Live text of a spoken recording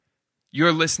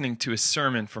You're listening to a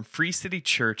sermon from Free City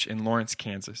Church in Lawrence,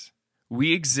 Kansas.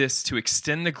 We exist to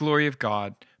extend the glory of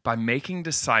God by making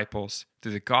disciples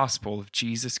through the gospel of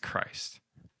Jesus Christ.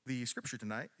 The scripture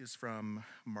tonight is from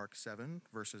Mark 7,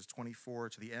 verses 24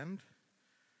 to the end,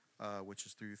 which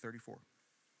is through 34.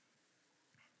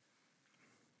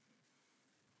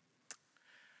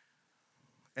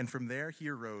 And from there he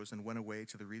arose and went away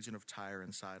to the region of Tyre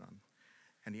and Sidon.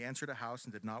 And he entered a house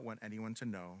and did not want anyone to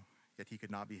know, yet he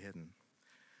could not be hidden.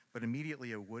 But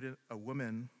immediately a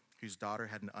woman whose daughter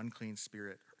had an unclean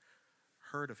spirit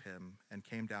heard of him and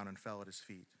came down and fell at his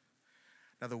feet.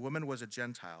 Now the woman was a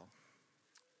Gentile,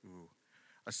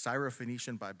 a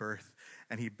Syrophoenician by birth,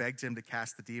 and he begged him to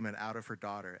cast the demon out of her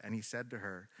daughter. And he said to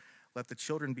her, "Let the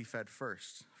children be fed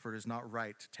first, for it is not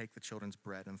right to take the children's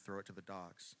bread and throw it to the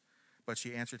dogs." But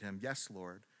she answered him, "Yes,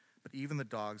 Lord, but even the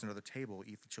dogs under the table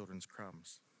eat the children's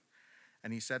crumbs."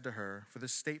 And he said to her, "For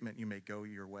this statement you may go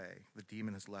your way. The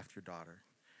demon has left your daughter."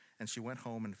 And she went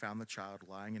home and found the child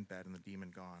lying in bed and the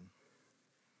demon gone.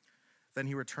 Then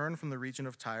he returned from the region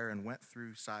of Tyre and went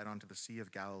through Sidon to the Sea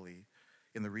of Galilee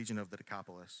in the region of the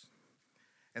Decapolis.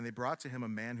 And they brought to him a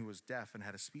man who was deaf and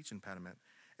had a speech impediment,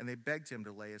 and they begged him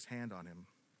to lay his hand on him.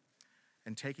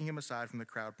 And taking him aside from the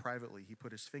crowd privately, he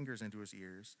put his fingers into his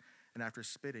ears, and after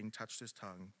spitting, touched his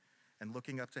tongue. And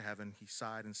looking up to heaven, he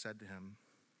sighed and said to him,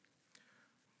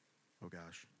 "Oh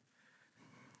gosh,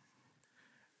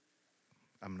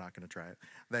 I'm not going to try it.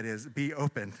 That is, be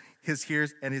opened." His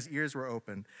ears were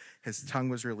opened. His tongue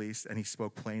was released, and he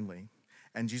spoke plainly.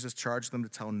 And Jesus charged them to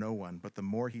tell no one, but the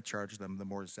more he charged them, the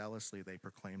more zealously they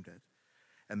proclaimed it.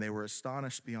 And they were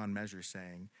astonished beyond measure,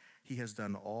 saying, "He has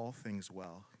done all things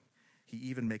well. He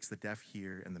even makes the deaf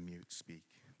hear and the mute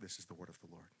speak." This is the word of the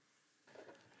Lord.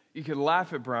 You can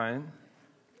laugh at Brian,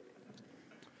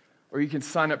 or you can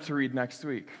sign up to read next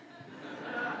week.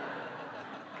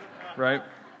 Right?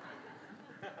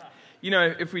 You know,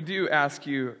 if we do ask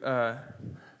you, where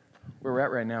we're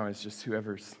at right now is just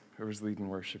whoever's leading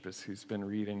worship is who's been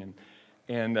reading.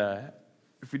 And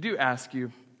if we do ask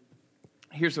you,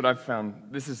 here's what I've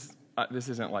found. This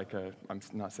isn't like I'm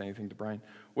not saying anything to Brian.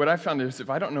 What I found is if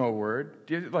I don't know a word,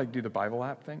 do you do the Bible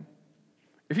app thing?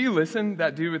 If you listen,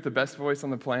 that dude with the best voice on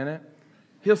the planet,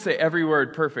 he'll say every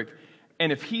word perfect.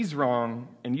 And if he's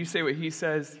wrong and you say what he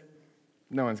says,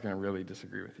 no one's going to really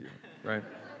disagree with you, right?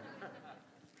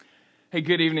 Hey,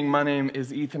 good evening. My name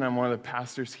is Ethan. I'm one of the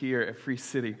pastors here at Free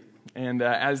City. And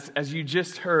as you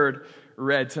just heard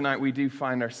read tonight, we do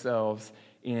find ourselves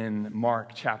in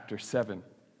Mark chapter 7.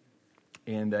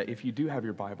 And if you do have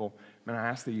your Bible, man, I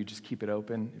ask that you just keep it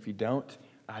open. If you don't,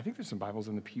 I think there's some Bibles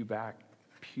in the pew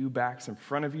backs in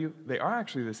front of you. They are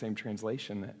actually the same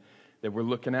translation that we're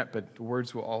looking at, but the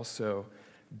words will also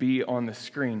be on the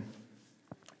screen.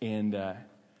 And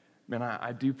man,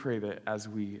 I do pray that as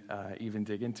we even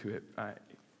dig into it,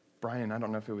 Brian, I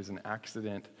don't know if it was an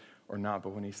accident or not, but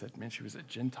when he said, "Man, she was a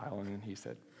Gentile," and then he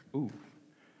said, "Ooh,"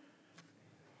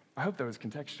 I hope that was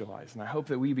contextualized, and I hope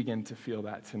that we begin to feel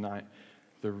that tonight,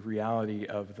 the reality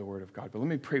of the Word of God. But let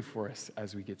me pray for us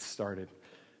as we get started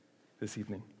this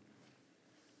evening.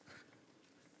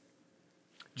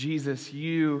 Jesus,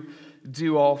 you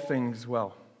do all things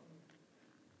well.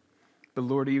 But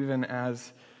Lord, even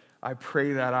as I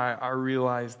pray that, I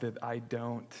realize that I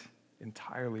don't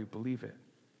entirely believe it.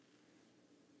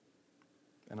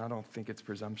 And I don't think it's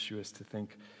presumptuous to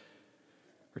think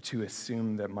or to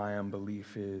assume that my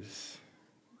unbelief is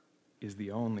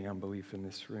the only unbelief in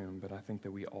this room, but I think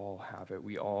that we all have it.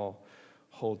 We all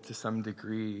hold to some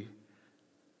degree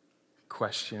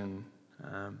question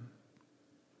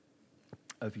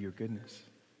of your goodness.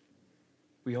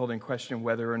 We hold in question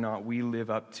whether or not we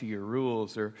live up to your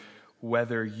rules or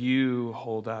whether you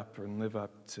hold up and live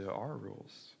up to our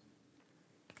rules.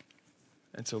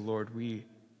 And so, Lord, we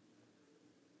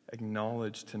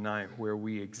acknowledge tonight where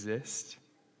we exist,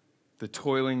 the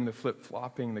toiling, the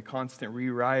flip-flopping, the constant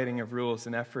rewriting of rules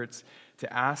and efforts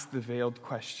to ask the veiled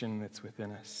question that's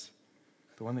within us,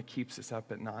 the one that keeps us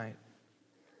up at night.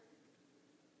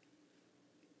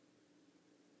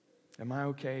 Am I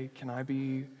okay? Can I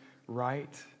be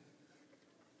right?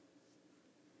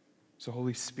 So,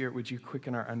 Holy Spirit, would you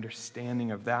quicken our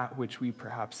understanding of that which we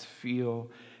perhaps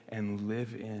feel and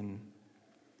live in,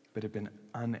 but have been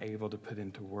unable to put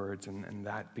into words, and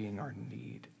that being our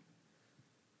need.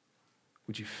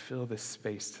 Would you fill this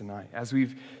space tonight? As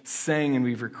we've sang and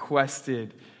we've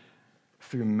requested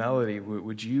through melody,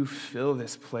 would you fill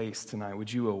this place tonight?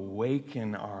 Would you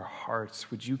awaken our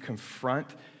hearts? Would you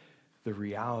confront the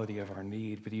reality of our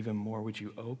need? But even more, would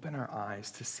you open our eyes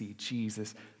to see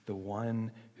Jesus, the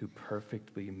one who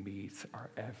perfectly meets our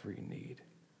every need?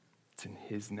 It's in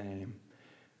his name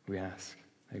we ask.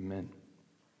 Amen.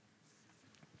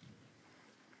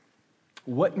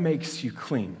 What makes you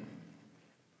clean?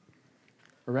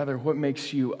 Or rather, what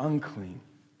makes you unclean?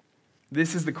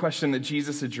 This is the question that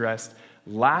Jesus addressed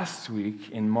last week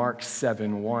in Mark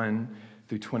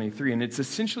 7:1-23. And it's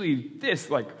essentially this,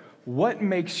 like, what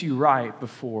makes you right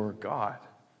before God?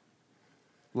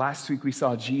 Last week we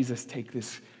saw Jesus take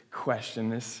this question,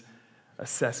 this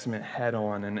assessment head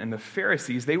on. And the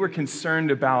Pharisees, they were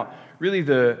concerned about really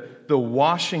the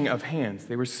washing of hands.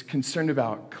 They were concerned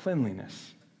about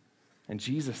cleanliness. And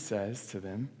Jesus says to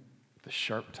them, the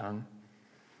sharp tongue,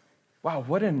 wow,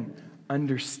 what an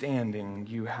understanding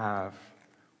you have.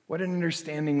 What an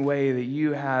understanding way that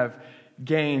you have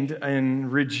gained in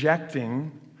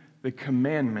rejecting the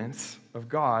commandments of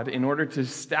God in order to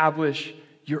establish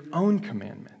your own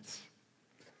commandments.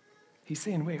 He's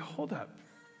saying, wait, hold up.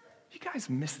 You guys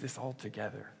missed this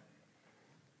altogether.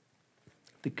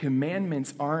 The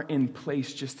commandments aren't in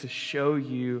place just to show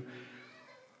you,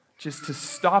 just to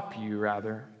stop you,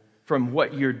 rather, from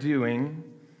what you're doing,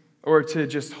 or to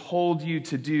just hold you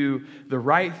to do the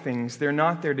right things. They're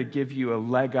not there to give you a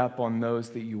leg up on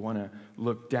those that you want to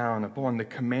look down upon. The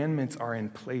commandments are in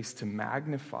place to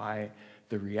magnify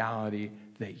the reality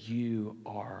that you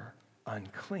are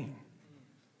unclean.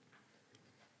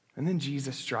 And then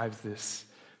Jesus drives this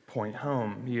point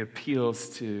home. He appeals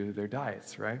to their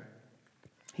diets, right?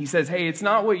 He says, hey, it's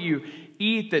not what you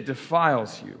eat that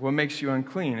defiles you, what makes you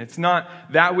unclean. It's not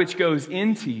that which goes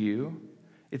into you,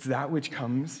 it's that which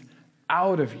comes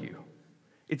out of you.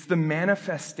 It's the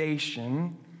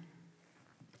manifestation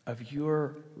of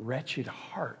your wretched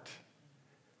heart.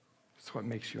 It's what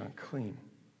makes you unclean.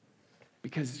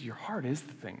 Because your heart is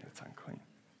the thing that's unclean.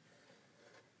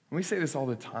 And we say this all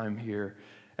the time here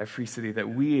at Free City, that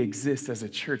we exist as a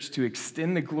church to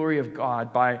extend the glory of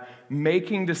God by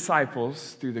making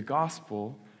disciples through the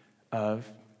gospel of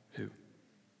who?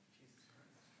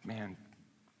 Man,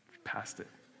 past it.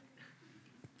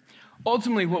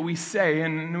 Ultimately, what we say,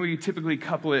 and we typically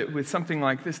couple it with something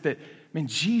like this, that, man,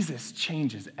 Jesus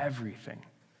changes everything.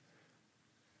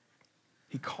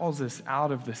 He calls us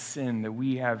out of the sin that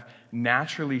we have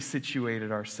naturally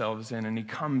situated ourselves in, and he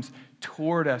comes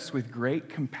toward us with great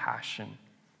compassion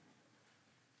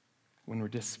when we're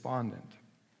despondent,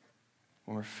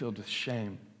 when we're filled with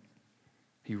shame.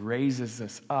 He raises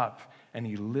us up and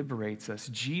he liberates us.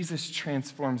 Jesus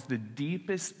transforms the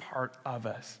deepest part of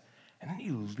us, and then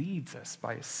he leads us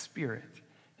by his Spirit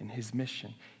in his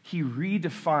mission. He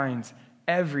redefines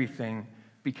everything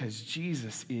because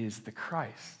Jesus is the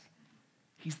Christ.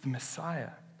 He's the Messiah,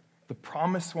 the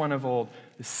promised one of old,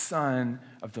 the Son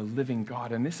of the living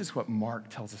God. And this is what Mark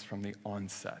tells us from the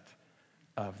onset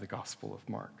of the Gospel of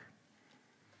Mark.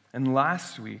 And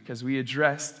last week, as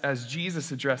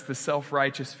Jesus addressed the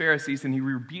self-righteous Pharisees, and he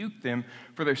rebuked them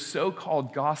for their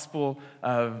so-called gospel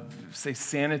of, say,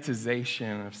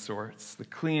 sanitization of sorts, the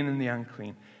clean and the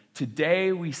unclean.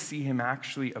 Today, we see him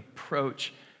actually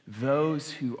approach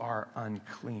those who are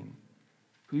unclean,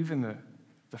 who even the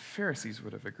Pharisees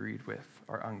would have agreed with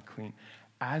are unclean,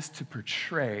 as to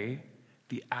portray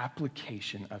the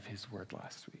application of his word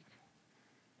last week.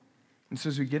 And so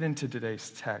as we get into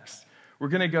today's text, we're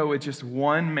going to go with just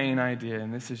one main idea,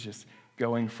 and this is just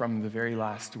going from the very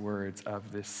last words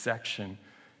of this section,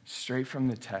 straight from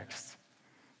the text.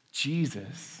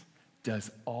 Jesus does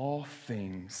all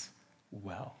things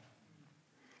well.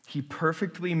 He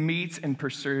perfectly meets and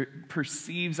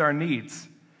perceives our needs.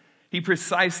 He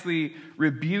precisely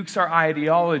rebukes our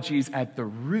ideologies at the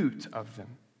root of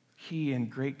them. He, in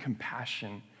great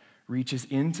compassion, reaches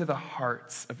into the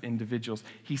hearts of individuals.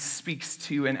 He speaks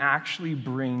to and actually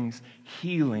brings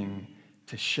healing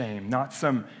to shame, not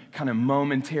some kind of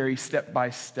momentary,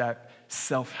 step-by-step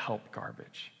self-help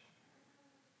garbage.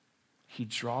 He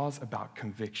draws about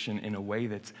conviction in a way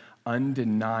that's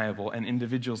undeniable, and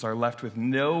individuals are left with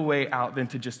no way out than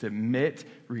to just admit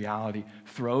reality,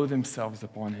 throw themselves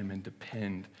upon him, and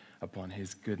depend upon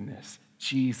his goodness.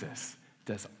 Jesus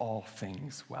does all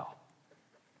things well.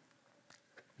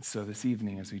 So this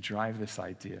evening, as we drive this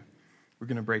idea, we're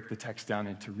going to break the text down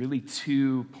into really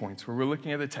 2 points, where we're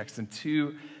looking at the text in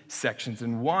 2 sections.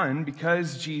 And one,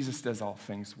 because Jesus does all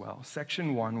things well,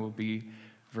 section 1 will be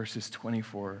verses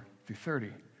 24 through 30.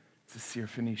 It's the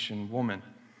Syrophoenician woman.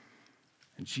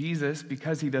 And Jesus,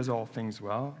 because he does all things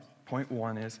well, point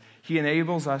 1 is, he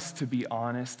enables us to be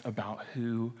honest about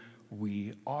who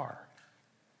we are.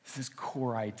 This is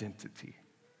core identity.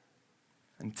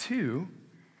 And 2,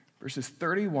 verses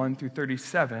 31 through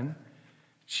 37,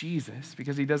 Jesus,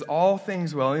 because he does all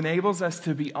things well, enables us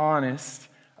to be honest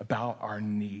about our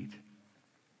need.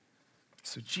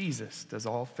 So Jesus does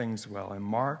all things well, and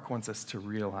Mark wants us to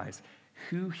realize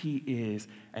who he is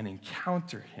and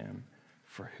encounter him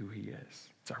for who he is.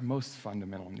 It's our most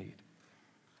fundamental need.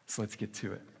 So let's get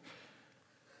to it.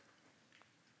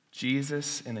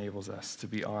 Jesus enables us to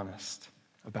be honest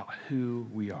about who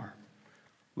we are.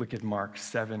 Look at Mark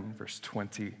 7, verse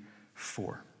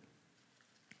 24.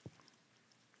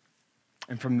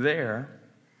 And from there,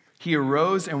 he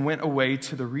arose and went away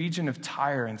to the region of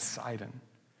Tyre and Sidon.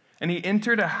 And he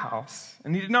entered a house,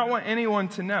 and he did not want anyone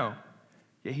to know,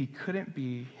 yet he couldn't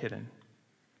be hidden.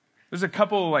 There's a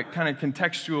couple kind of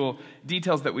contextual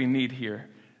details that we need here.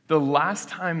 The last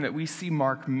time that we see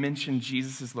Mark mention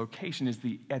Jesus' location is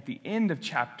at the end of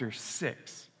chapter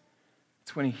 6.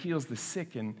 It's when he heals the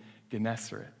sick in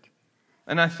Gennesaret.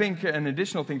 And I think an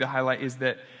additional thing to highlight is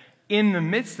that in the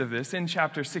midst of this, in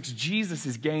chapter 6, Jesus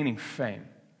is gaining fame,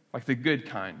 like the good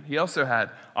kind. He also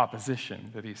had opposition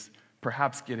that he's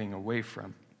perhaps getting away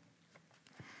from.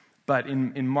 But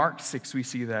in Mark 6, we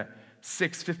see that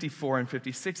 6:54 and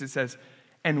 56, it says,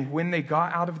 and when they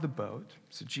got out of the boat,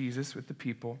 so Jesus with the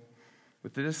people,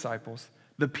 with the disciples,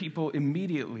 the people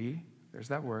immediately, there's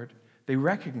that word, they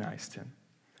recognized him.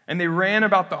 And they ran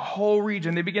about the whole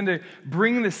region. They began to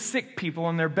bring the sick people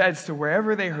on their beds to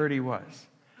wherever they heard he was.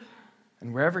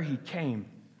 And wherever he came,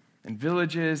 in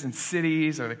villages and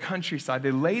cities or the countryside,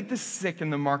 they laid the sick in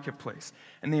the marketplace.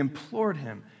 And they implored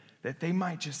him that they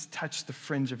might just touch the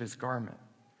fringe of his garment.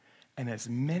 And as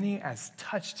many as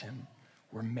touched him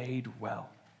were made well.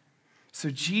 So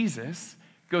Jesus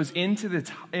goes into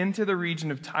the region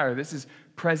of Tyre. This is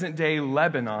present-day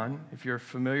Lebanon, if you're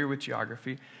familiar with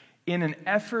geography, in an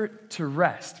effort to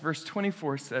rest. Verse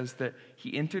 24 says that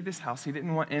he entered this house. He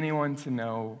didn't want anyone to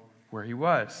know where he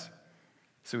was.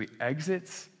 So he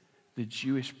exits the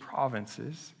Jewish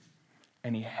provinces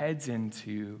and he heads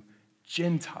into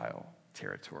Gentile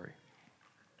territory.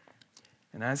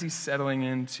 And as he's settling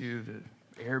into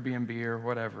the Airbnb or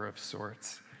whatever of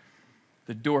sorts,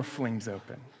 the door flings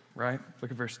open, right?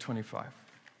 Look at verse 25.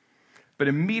 But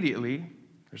immediately,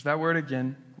 there's that word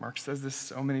again. Mark says this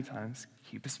so many times.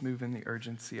 Keep us moving, the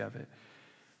urgency of it.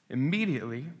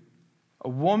 Immediately, a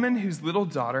woman whose little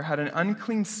daughter had an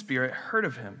unclean spirit heard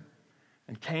of him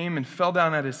and came and fell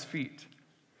down at his feet.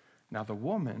 Now the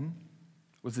woman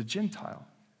was a Gentile,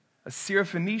 a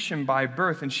Syrophoenician by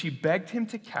birth, and she begged him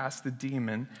to cast the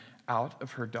demon out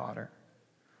of her daughter.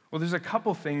 Well, there's a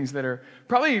couple things that are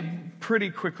probably pretty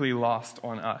quickly lost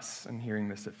on us in hearing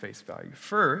this at face value.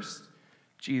 First,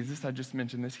 Jesus, I just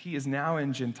mentioned this, he is now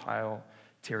in Gentile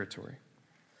territory.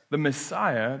 The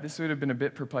Messiah, this would have been a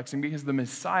bit perplexing because the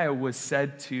Messiah was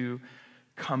said to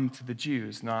come to the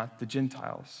Jews, not the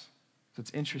Gentiles. So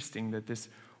it's interesting that this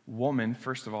woman,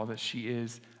 first of all, that she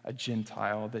is a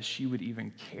Gentile, that she would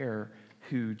even care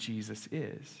who Jesus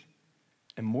is.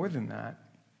 And more than that,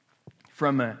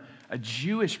 from a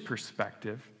Jewish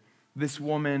perspective, this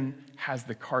woman has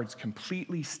the cards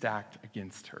completely stacked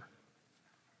against her.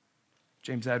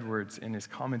 James Edwards, in his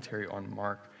commentary on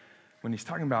Mark, when he's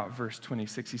talking about verse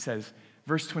 26, he says,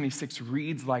 verse 26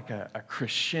 reads like a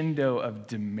crescendo of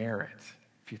demerit,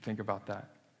 if you think about that.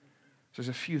 So there's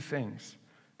a few things.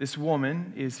 This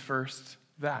woman is first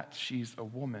that. She's a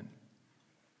woman.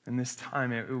 And this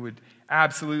time it would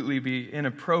absolutely be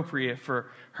inappropriate for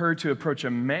her to approach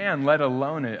a man, let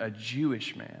alone a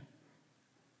Jewish man.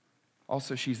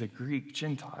 Also, she's a Greek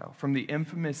Gentile from the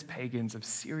infamous pagans of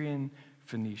Syrian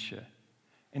Phoenicia.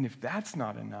 And if that's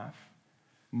not enough,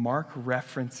 Mark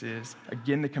references,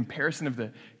 again, the comparison of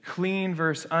the clean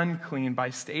versus unclean by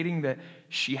stating that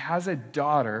she has a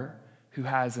daughter who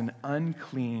has an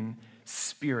unclean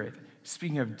spirit.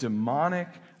 Speaking of demonic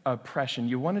oppression,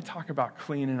 you want to talk about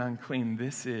clean and unclean,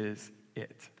 this is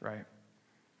it, right?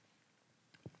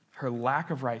 Her lack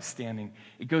of right standing,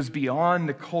 it goes beyond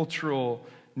the cultural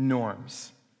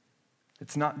norms.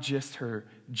 It's not just her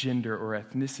gender or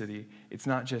ethnicity. It's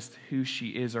not just who she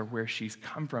is or where she's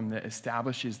come from that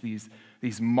establishes these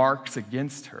marks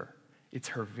against her. It's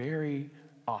her very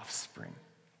offspring.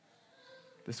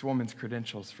 This woman's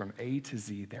credentials from A to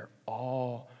Z, they're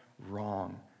all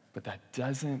wrong, but that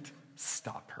doesn't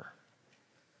stop her.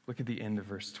 Look at the end of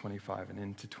verse 25 and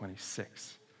into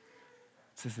 26.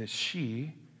 It says that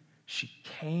she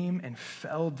came and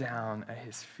fell down at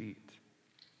his feet.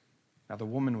 Now, the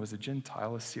woman was a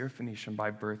Gentile, a Syrophoenician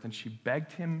by birth, and she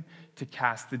begged him to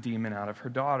cast the demon out of her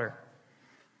daughter.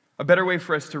 A better way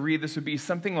for us to read this would be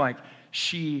something like,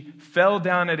 she fell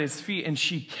down at his feet and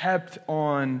she kept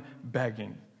on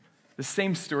begging. The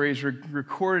same story is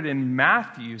recorded in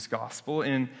Matthew's gospel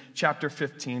in chapter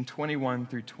 15, 21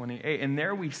 through 28, and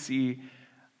there we see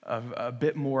a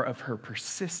bit more of her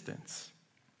persistence.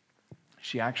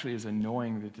 She actually is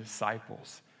annoying the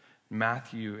disciples.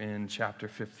 Matthew in chapter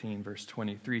 15, verse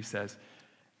 23 says,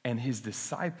 and his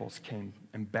disciples came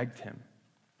and begged him.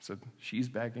 So she's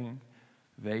begging.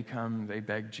 They come, they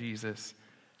beg Jesus.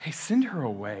 Hey, send her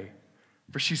away,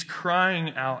 for she's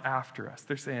crying out after us.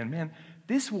 They're saying, man,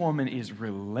 this woman is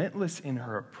relentless in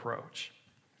her approach.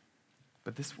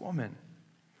 But this woman,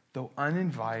 though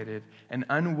uninvited and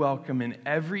unwelcome in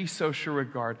every social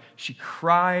regard, she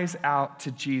cries out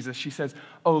to Jesus. She says,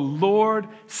 "O Lord,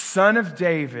 Son of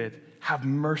David, have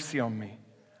mercy on me.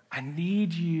 I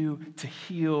need you to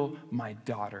heal my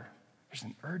daughter." There's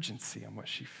an urgency in what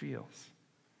she feels.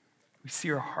 We see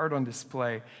her heart on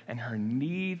display, and her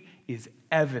need is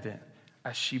evident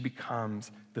as she becomes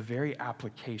the very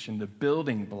application, the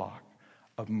building block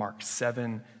of Mark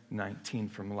 7:19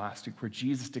 from last week, where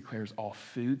Jesus declares all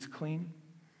foods clean.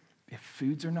 If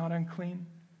foods are not unclean,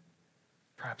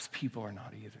 perhaps people are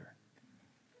not either.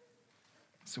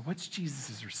 So what's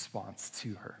Jesus' response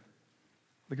to her?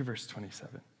 Look at verse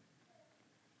 27.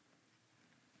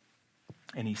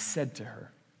 And he said to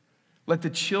her, "Let the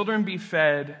children be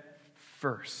fed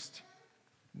first."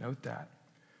 Note that.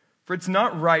 "For it's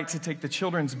not right to take the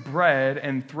children's bread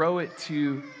and throw it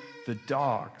to the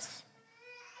dogs."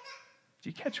 Do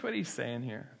you catch what he's saying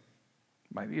here?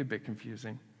 It might be a bit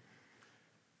confusing.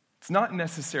 It's not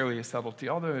necessarily a subtlety,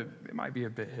 although it might be a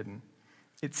bit hidden.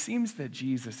 It seems that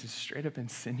Jesus is straight up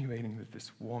insinuating that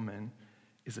this woman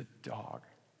is a dog.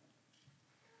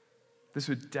 This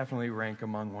would definitely rank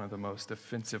among one of the most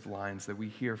offensive lines that we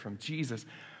hear from Jesus.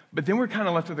 But then we're kind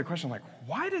of left with the question, like,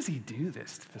 why does he do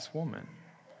this to this woman?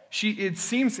 It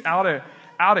seems out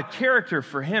of character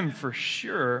for him, for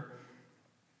sure,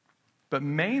 but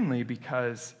mainly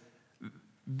because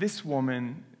this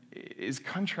woman is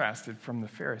contrasted from the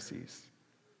Pharisees.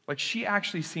 Like, she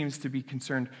actually seems to be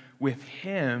concerned with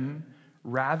him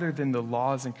rather than the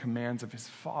laws and commands of his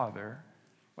father,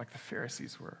 like the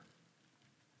Pharisees were.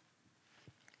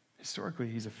 Historically,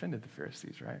 he's offended the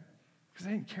Pharisees, right? Because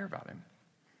they didn't care about him.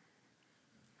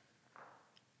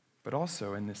 But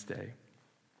also in this day,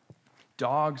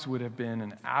 dogs would have been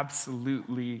an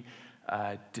absolutely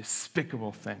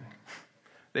despicable thing.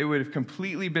 They would have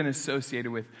completely been associated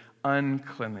with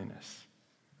uncleanliness.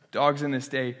 Dogs in this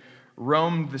day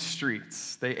roamed the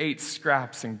streets. They ate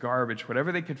scraps and garbage,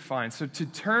 whatever they could find. So to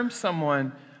term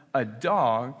someone a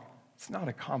dog, it's not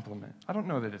a compliment. I don't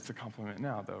know that it's a compliment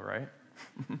now, though, right?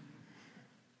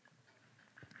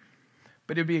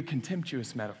 But it would be a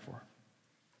contemptuous metaphor.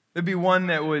 It'd be one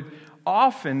that would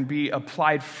often be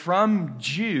applied from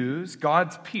Jews,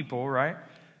 God's people, right?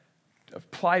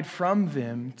 Applied from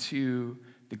them to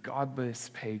the godless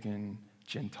pagan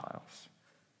Gentiles,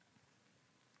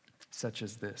 such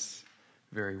as this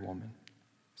very woman.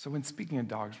 So when speaking of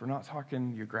dogs, we're not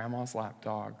talking your grandma's lap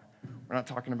dog. We're not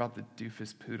talking about the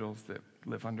doofus poodles that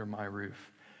live under my roof.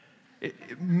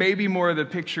 Maybe more of the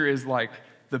picture is like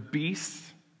the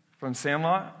beast from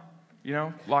Sandlot,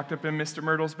 locked up in Mr.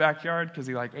 Myrtle's backyard because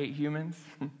he ate humans.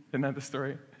 Isn't that the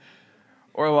story?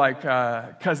 Or like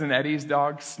Cousin Eddie's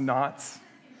dog, Snots,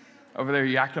 over there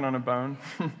yakking on a bone.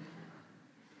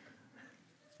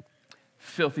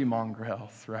 Filthy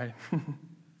mongrels, right?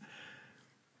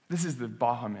 This is the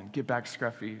Bahaman. Get back,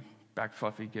 Scruffy. Back,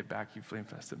 Fluffy. Get back, you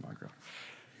flea-infested mongrel.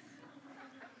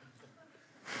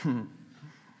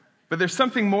 But there's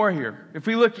something more here. If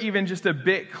we look even just a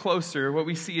bit closer, what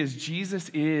we see is Jesus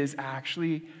is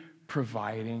actually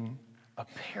providing a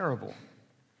parable.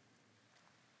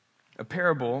 A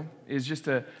parable is just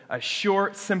a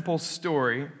short, simple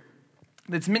story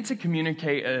that's meant to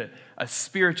communicate a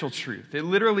spiritual truth. It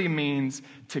literally means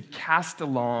to cast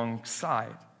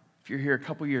alongside. If you're here a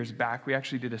couple years back, we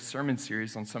actually did a sermon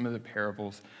series on some of the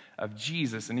parables of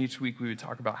Jesus, and each week we would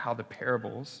talk about how the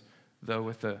parables, though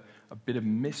with a bit of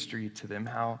mystery to them,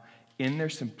 how in their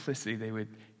simplicity they would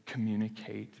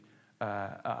communicate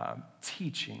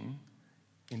teaching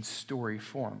in story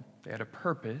form. They had a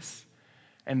purpose,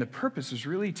 and the purpose was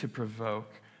really to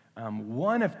provoke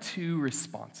one of two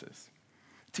responses.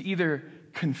 To either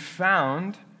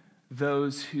confound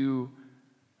those who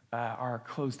are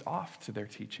closed off to their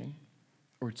teaching,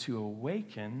 or to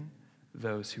awaken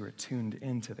those who are tuned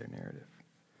into their narrative.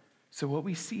 So what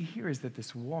we see here is that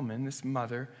this woman, this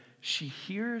mother, she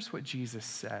hears what Jesus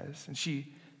says, and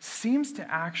she seems to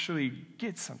actually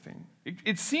get something.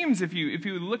 It seems, if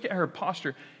you look at her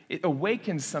posture, it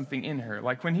awakens something in her.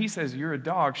 Like when he says, "You're a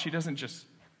dog," she doesn't just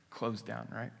close down,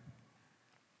 right?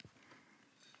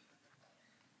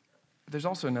 But there's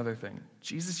also another thing.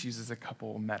 Jesus uses a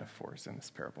couple metaphors in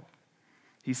this parable.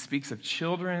 He speaks of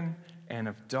children and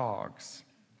of dogs.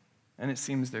 and it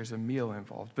seems there's a meal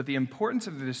involved. But the importance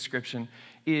of the description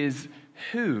is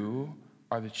who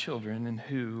are the children and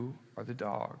who are the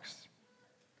dogs.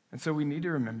 And so we need to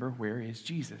remember, where is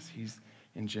Jesus? He's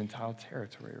in Gentile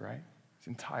territory, right? He's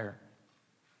in Tyre.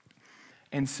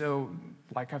 And so,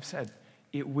 like I've said,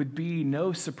 it would be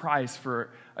no surprise for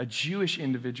a Jewish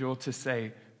individual to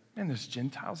say, man, those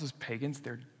Gentiles, those pagans,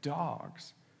 they're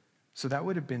dogs. So that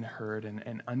would have been heard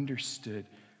and understood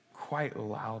quite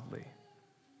loudly.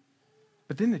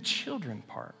 But then the children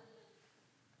part,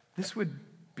 this would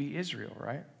be Israel,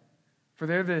 right? For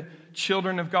they're the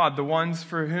children of God, the ones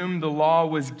for whom the law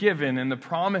was given and the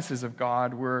promises of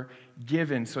God were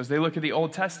given. So as they look at the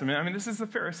Old Testament, I mean, this is the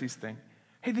Pharisees' thing.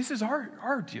 Hey, this is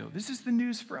our deal. This is the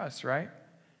news for us, right?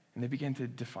 And they begin to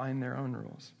define their own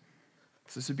rules.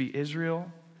 So this would be Israel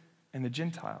and the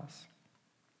Gentiles.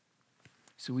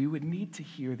 So we would need to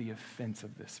hear the offense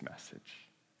of this message.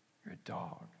 You're a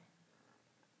dog.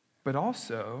 But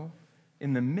also,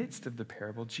 in the midst of the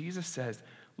parable, Jesus says,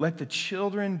 let the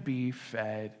children be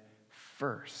fed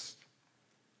first.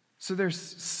 So there's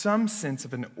some sense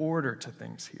of an order to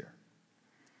things here.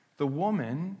 The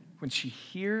woman, when she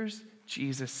hears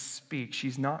Jesus speak,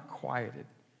 she's not quieted.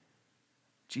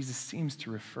 Jesus seems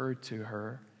to refer to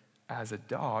her as a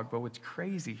dog, but what's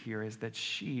crazy here is that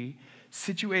she,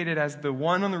 situated as the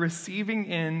one on the receiving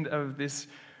end of this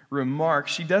remark,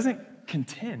 she doesn't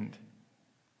contend.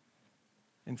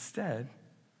 Instead,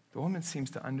 the woman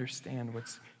seems to understand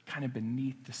what's kind of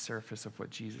beneath the surface of what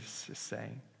Jesus is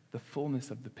saying, the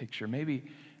fullness of the picture, maybe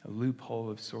a loophole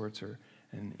of sorts or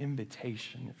an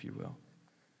invitation, if you will.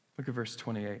 Look at verse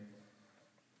 28.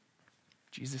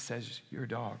 Jesus says, you're a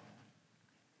dog.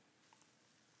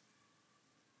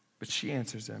 But she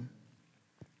answers him,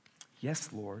 yes,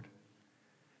 Lord.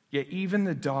 Yet even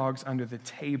the dogs under the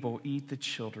table eat the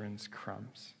children's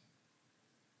crumbs.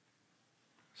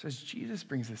 So as Jesus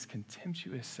brings this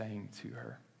contemptuous saying to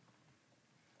her,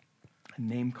 a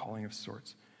name-calling of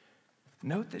sorts,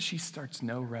 note that she starts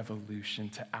no revolution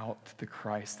to out the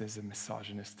Christ as a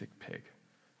misogynistic pig.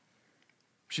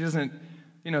 She doesn't,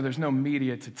 there's no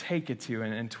media to take it to,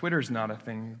 and Twitter's not a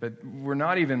thing, but we're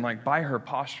not even, by her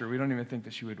posture, we don't even think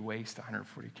that she would waste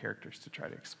 140 characters to try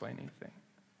to explain anything.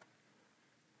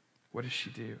 What does she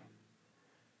do?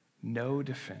 No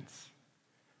defense.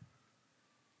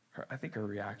 I think her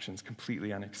reaction is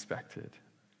completely unexpected,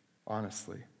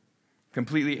 honestly.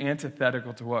 Completely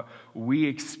antithetical to what we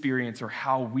experience or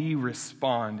how we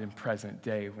respond in present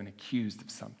day when accused of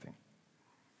something.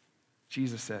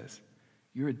 Jesus says,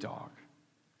 you're a dog.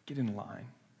 Get in line.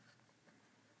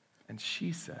 And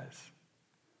she says,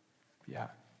 yeah,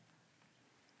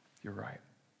 you're right.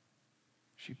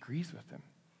 She agrees with him.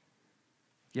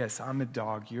 Yes, I'm a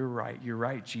dog. You're right. You're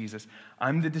right, Jesus.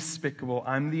 I'm the despicable.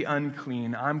 I'm the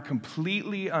unclean. I'm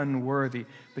completely unworthy.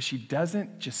 But she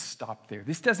doesn't just stop there.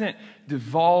 This doesn't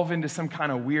devolve into some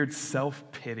kind of weird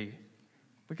self-pity.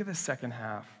 Look at the second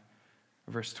half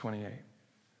of verse 28.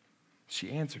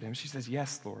 She answered him. She says,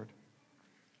 yes, Lord.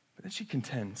 But then she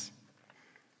contends.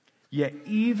 Yet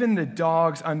even the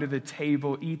dogs under the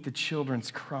table eat the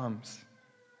children's crumbs.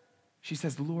 She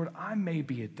says, Lord, I may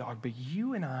be a dog, but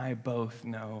you and I both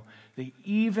know that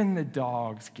even the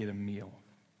dogs get a meal.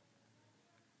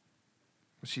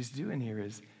 What she's doing here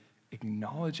is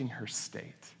acknowledging her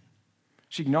state.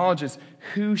 She acknowledges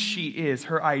who she is,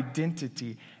 her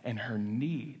identity, and her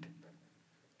need.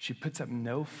 She puts up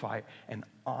no fight and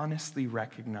honestly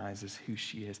recognizes who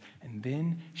she is. And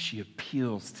then she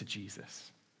appeals to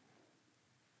Jesus.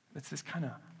 It's this kind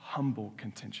of humble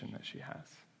contention that she has.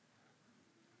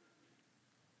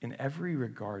 In every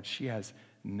regard, she has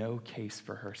no case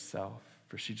for herself,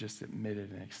 for she just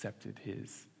admitted and accepted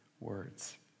his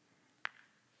words.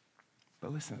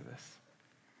 But listen to this.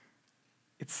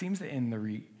 It seems that in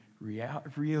the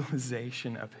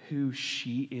realization of who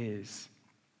she is,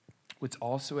 what's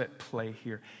also at play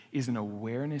here is an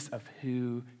awareness of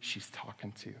who she's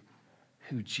talking to,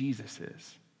 who Jesus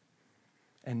is.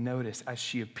 And notice, as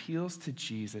she appeals to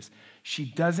Jesus, she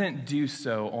doesn't do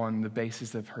so on the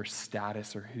basis of her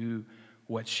status or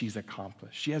what she's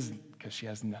accomplished. Because she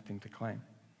has nothing to claim.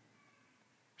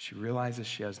 She realizes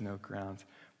she has no grounds,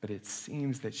 but it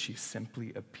seems that she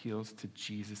simply appeals to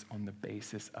Jesus on the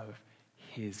basis of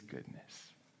his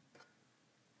goodness.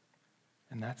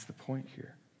 And that's the point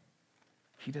here.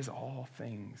 He does all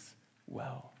things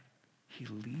well. He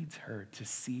leads her to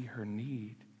see her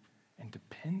need and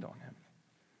depend on him.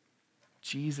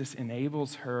 Jesus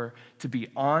enables her to be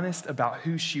honest about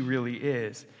who she really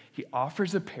is. He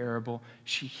offers a parable,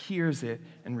 she hears it,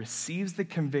 and receives the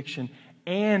conviction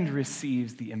and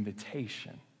receives the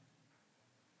invitation.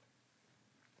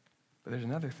 But there's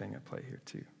another thing at play here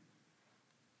too.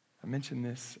 I mentioned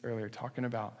this earlier, talking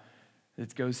about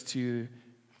it goes to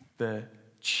the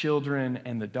children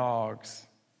and the dogs,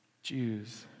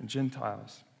 Jews and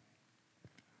Gentiles.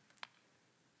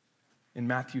 In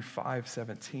Matthew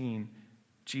 5:17,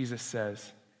 Jesus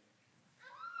says,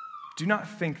 "Do not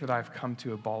think that I've come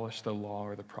to abolish the law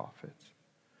or the prophets.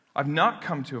 I've not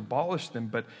come to abolish them,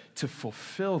 but to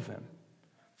fulfill them.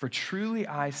 For truly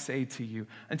I say to you,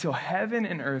 until heaven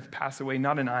and earth pass away,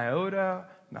 not an iota,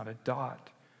 not a dot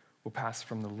will pass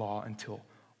from the law until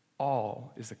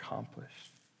all is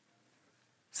accomplished."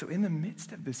 So in the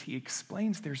midst of this, he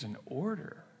explains there's an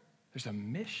order. There's a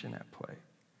mission at play.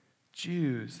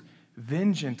 Jews,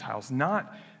 then Gentiles,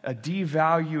 not a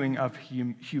devaluing of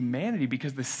humanity,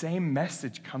 because the same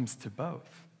message comes to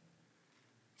both.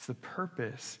 It's the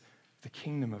purpose, the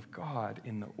kingdom of God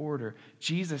in the order.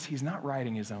 Jesus, he's not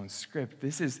writing his own script.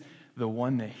 This is the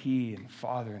one that he and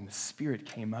Father and the Spirit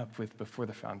came up with before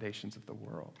the foundations of the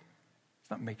world. He's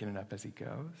not making it up as he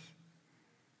goes.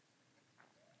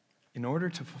 In order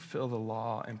to fulfill the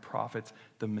law and prophets,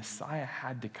 the Messiah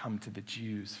had to come to the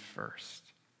Jews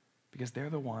first, because they're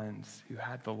the ones who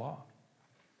had the law.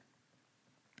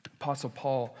 Apostle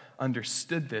Paul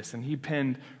understood this, and he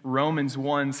penned Romans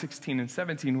 1:16 and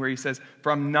 17, where he says,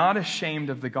 "For I'm not ashamed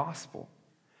of the gospel.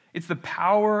 It's the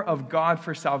power of God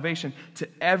for salvation to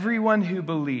everyone who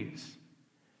believes,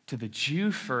 to the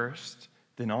Jew first,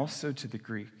 then also to the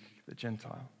Greek, the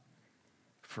Gentile.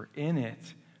 For in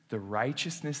it, the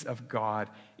righteousness of God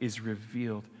is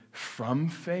revealed from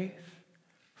faith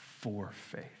for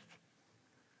faith.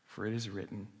 For it is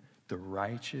written, the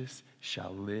righteous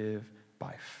shall live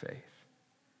by faith."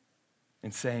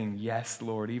 And saying, "Yes,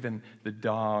 Lord," even the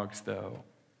dogs, though,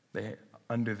 they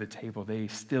under the table, they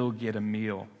still get a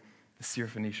meal. The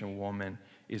Syrophoenician woman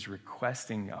is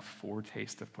requesting a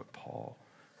foretaste of what Paul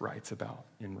writes about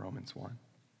in Romans 1.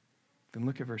 Then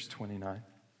look at verse 29.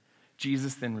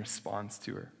 Jesus then responds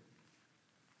to her.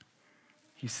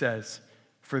 He says,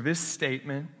 "For this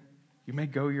statement, you may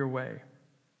go your way.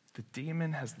 The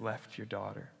demon has left your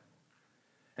daughter."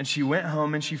 And she went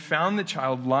home and she found the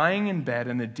child lying in bed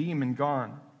and the demon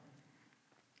gone.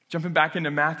 Jumping back into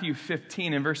Matthew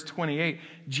 15 and verse 28,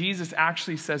 Jesus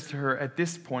actually says to her at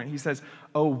this point, he says,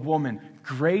 "O woman,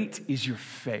 great is your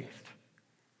faith.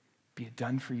 Be it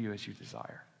done for you as you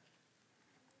desire."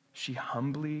 She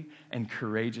humbly and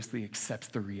courageously accepts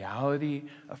the reality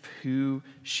of who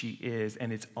she is,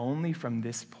 and it's only from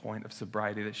this point of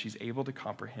sobriety that she's able to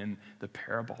comprehend the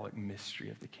parabolic mystery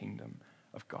of the kingdom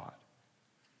of God.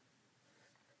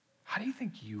 How do you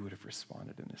think you would have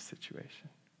responded in this situation?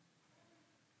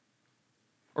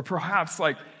 Or perhaps,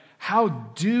 how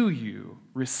do you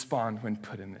respond when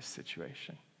put in this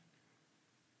situation?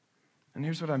 And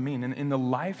here's what I mean. In the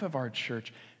life of our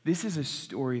church, this is a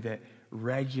story that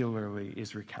regularly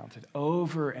is recounted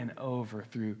over and over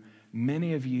through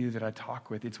many of you that I talk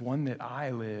with. It's one that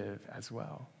I live as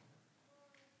well.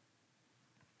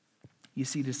 You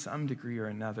see, to some degree or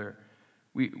another,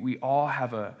 we all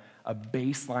have a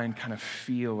baseline kind of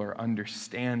feel or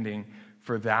understanding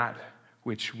for that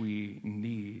which we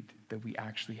need, that we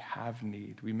actually have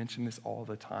need. We mention this all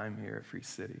the time here at Free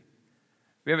City.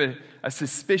 We have a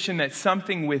suspicion that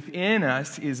something within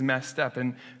us is messed up,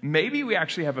 and maybe we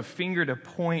actually have a finger to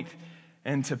point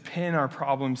and to pin our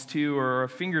problems to, or a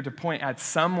finger to point at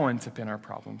someone to pin our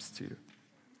problems to.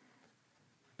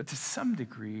 But to some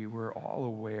degree, we're all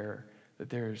aware that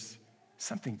there's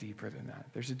something deeper than that.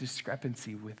 There's a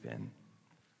discrepancy within.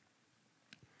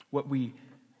 What we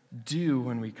do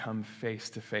when we come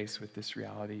face to face with this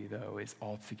reality, though, is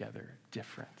altogether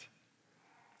different.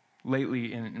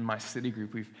 Lately, in my city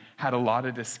group, we've had a lot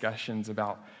of discussions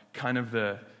about kind of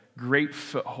the great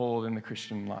foothold in the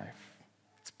Christian life.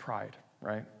 It's pride,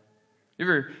 right?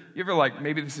 You ever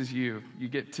maybe this is you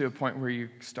get to a point where you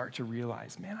start to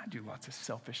realize, man, I do lots of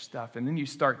selfish stuff. And then you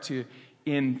start to,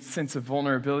 in sense of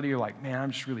vulnerability, you're like, man, I'm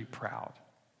just really proud.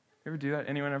 You ever do that?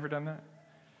 Anyone ever done that?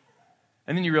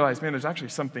 And then you realize, man, there's actually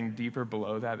something deeper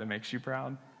below that makes you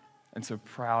proud. And so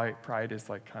pride is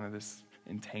kind of this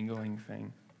entangling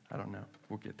thing. I don't know.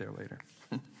 We'll get there later.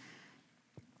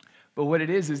 But what it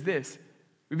is this.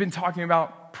 We've been talking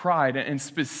about pride, and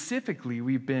specifically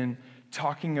we've been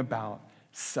talking about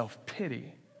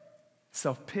self-pity.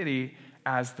 Self-pity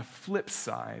as the flip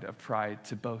side of pride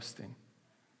to boasting.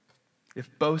 If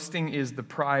boasting is the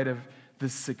pride of the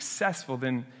successful,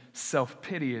 then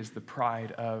self-pity is the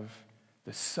pride of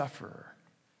the sufferer.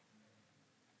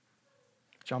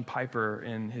 John Piper,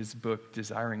 in his book,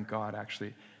 Desiring God,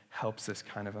 actually helps us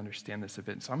kind of understand this a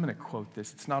bit. So I'm going to quote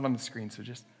this. It's not on the screen, so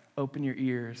just open your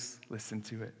ears, listen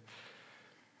to it.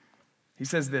 He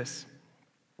says this,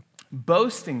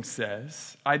 boasting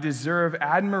says, I deserve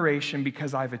admiration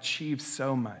because I've achieved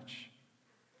so much.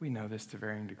 We know this to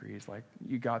varying degrees, like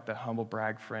you got the humble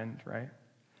brag friend, right?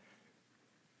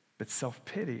 But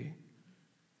self-pity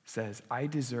says, I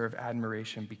deserve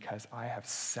admiration because I have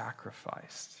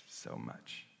sacrificed so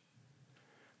much.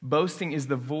 Boasting is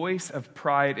the voice of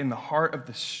pride in the heart of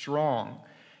the strong.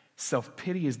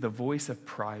 Self-pity is the voice of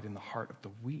pride in the heart of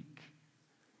the weak.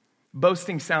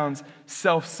 Boasting sounds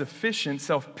self-sufficient.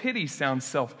 Self-pity sounds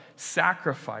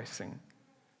self-sacrificing.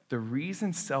 The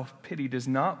reason self-pity does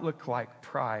not look like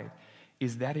pride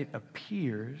is that it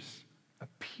appears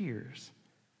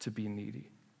to be needy.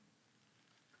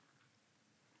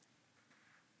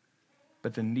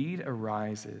 But the need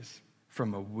arises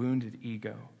from a wounded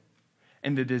ego.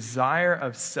 And the desire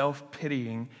of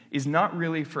self-pitying is not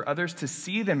really for others to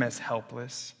see them as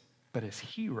helpless, but as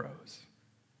heroes.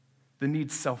 The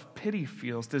need self-pity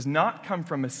feels does not come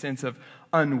from a sense of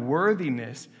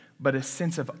unworthiness, but a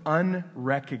sense of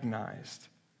unrecognized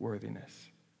worthiness.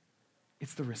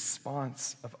 It's the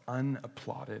response of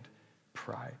unapplauded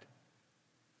pride.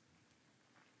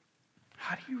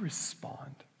 How do you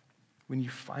respond when you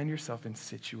find yourself in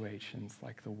situations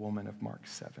like the woman of Mark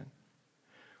 7?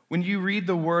 When you read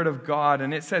the Word of God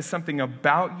and it says something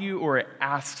about you or it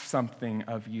asks something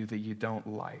of you that you don't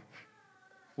like,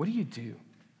 what do?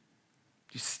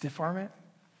 Do you stiff-arm it?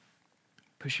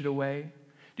 Push it away?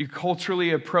 Do you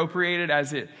culturally appropriate it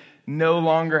as it no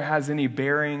longer has any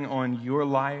bearing on your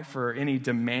life or any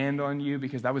demand on you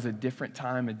because that was a different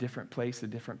time, a different place, a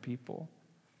different people?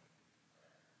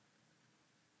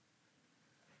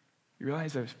 You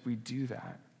realize that if we do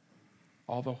that,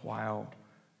 all the while,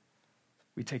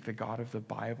 we take the God of the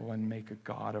Bible and make a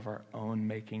God of our own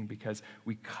making because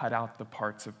we cut out the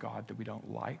parts of God that we don't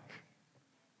like.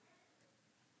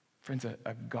 Friends,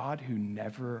 a God who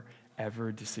never,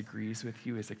 ever disagrees with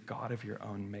you is a God of your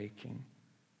own making.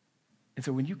 And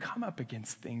so when you come up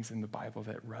against things in the Bible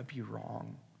that rub you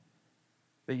wrong,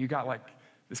 that you got like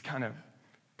this kind of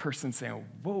person saying,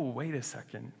 whoa, wait a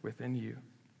second, within you.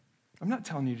 I'm not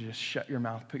telling you to just shut your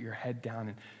mouth, put your head down,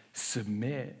 and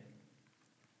submit.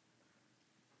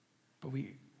 But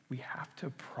we have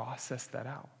to process that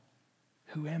out.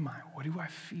 Who am I? What do I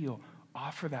feel?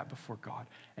 Offer that before God,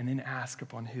 and then ask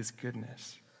upon his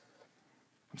goodness.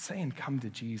 I'm saying come to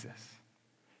Jesus.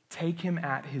 Take him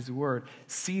at his word.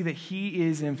 See that he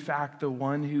is, in fact, the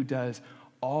one who does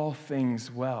all things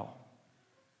well.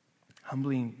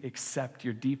 Humbly accept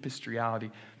your deepest reality,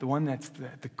 the one that's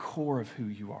the core of who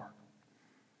you are.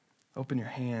 Open your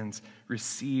hands,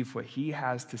 receive what he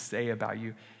has to say about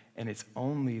you, and it's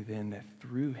only then that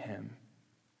through him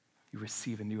you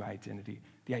receive a new identity,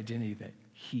 the identity that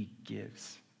he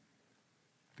gives.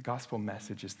 The gospel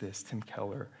message is this. Tim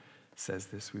Keller says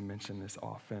this. We mention this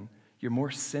often. You're more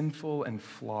sinful and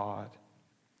flawed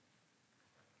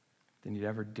than you'd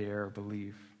ever dare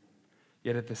believe.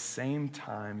 Yet at the same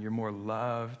time, you're more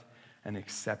loved and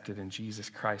accepted in Jesus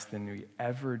Christ than we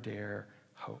ever dare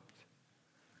hope.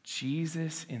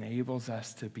 Jesus enables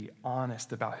us to be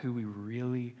honest about who we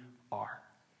really are.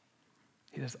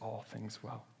 He does all things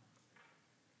well.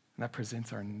 And that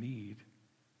presents our need.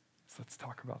 So let's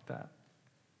talk about that.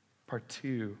 Part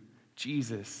 2,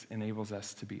 Jesus enables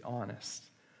us to be honest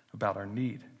about our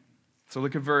need. So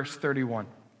look at verse 31.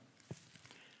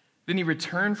 Then he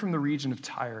returned from the region of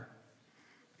Tyre.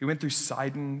 He went through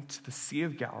Sidon to the Sea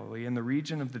of Galilee and the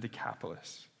region of the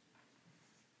Decapolis.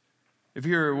 If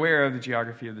you're aware of the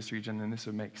geography of this region, then this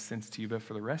would make sense to you. But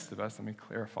for the rest of us, let me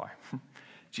clarify.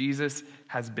 Jesus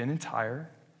has been in Tyre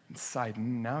and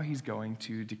Sidon. Now he's going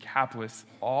to Decapolis.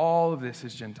 All of this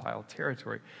is Gentile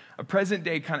territory. A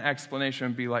present-day kind of explanation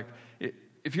would be like,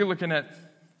 if you're looking at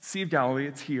Sea of Galilee,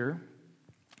 it's here.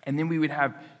 And then we would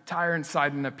have Tyre and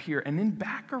Sidon up here. And then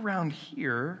back around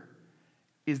here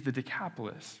is the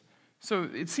Decapolis. So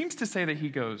it seems to say that he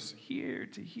goes here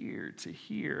to here to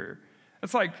here.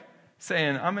 It's like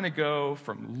saying, I'm going to go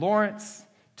from Lawrence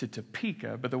to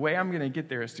Topeka, but the way I'm going to get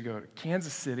there is to go to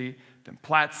Kansas City, then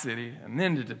Platte City, and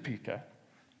then to Topeka.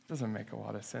 Doesn't make a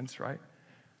lot of sense, right?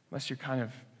 Unless you're kind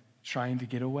of trying to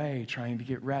get away, trying to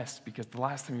get rest, because the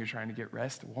last time you're trying to get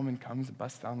rest, a woman comes and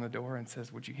busts down the door and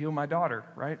says, would you heal my daughter,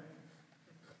 right?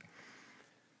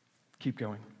 Keep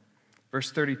going.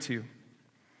 Verse 32.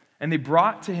 And they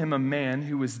brought to him a man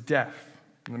who was deaf,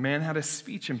 and the man had a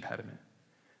speech impediment.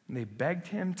 And they begged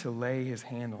him to lay his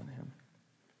hand on him.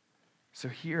 So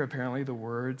here, apparently, the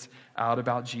word's out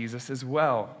about Jesus as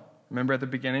well. Remember at the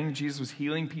beginning, Jesus was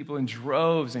healing people in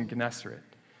droves in Gennesaret,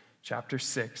 chapter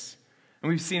 6. And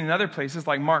we've seen in other places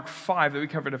like Mark 5 that we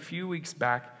covered a few weeks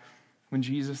back When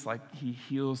Jesus, he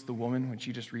heals the woman when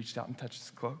she just reached out and touched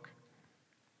his cloak.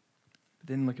 But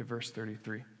then look at verse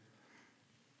 33.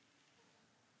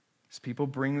 His people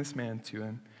bring this man to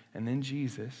him, and then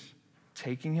Jesus,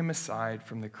 taking him aside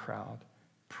from the crowd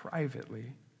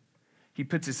privately, he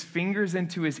puts his fingers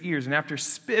into his ears, and after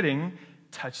spitting,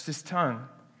 touched his tongue.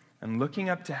 And looking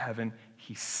up to heaven,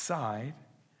 he sighed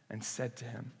and said to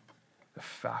him,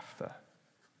 Ephphatha,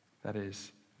 that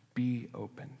is, be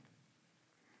opened.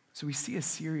 So we see a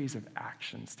series of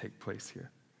actions take place here.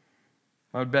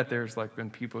 I would bet there's been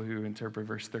people who interpret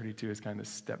verse 32 as kind of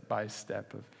step by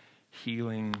step of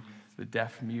healing the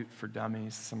deaf mute for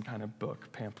dummies, some kind of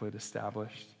book, pamphlet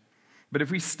established. But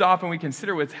if we stop and we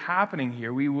consider what's happening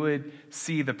here, we would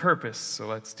see the purpose. So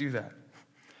let's do that.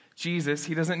 Jesus,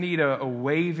 he doesn't need a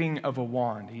waving of a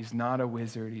wand. He's not a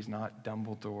wizard. He's not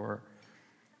Dumbledore.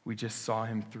 We just saw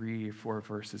him 3 or 4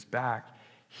 verses back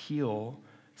heal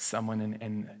someone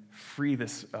and free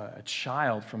this a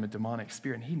child from a demonic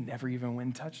spirit. And he never even went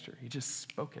and touched her. He just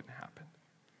spoke it and it happened.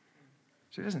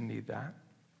 So he doesn't need that.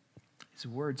 His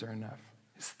words are enough.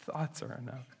 His thoughts are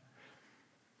enough.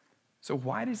 So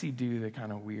why does he do the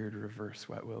kind of weird reverse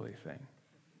wet willy thing?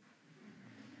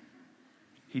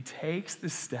 He takes the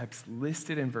steps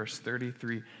listed in verse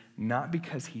 33, not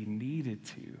because he needed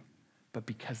to, but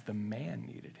because the man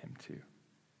needed him to.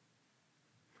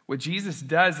 What Jesus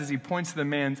does is he points to the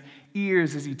man's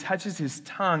ears as he touches his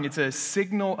tongue. It's a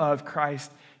signal of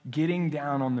Christ getting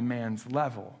down on the man's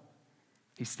level.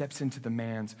 He steps into the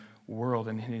man's world,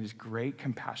 and in his great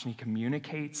compassion, he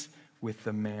communicates with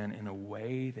the man in a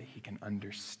way that he can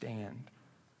understand.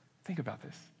 Think about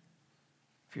this.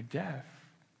 If you're deaf,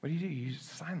 what do? You use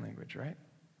sign language, right?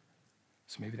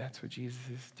 So maybe that's what Jesus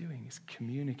is doing. He's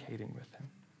communicating with him.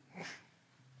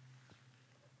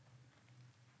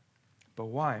 But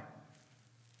why?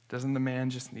 Doesn't the man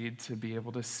just need to be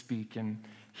able to speak and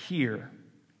hear?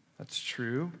 That's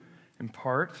true in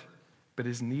part, but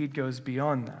his need goes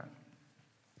beyond that.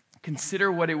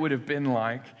 Consider what it would have been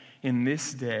like in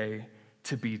this day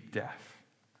to be deaf.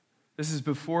 This is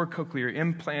before cochlear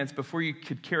implants, before you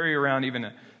could carry around even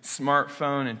a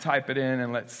smartphone and type it in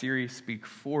and let Siri speak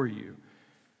for you.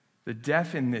 The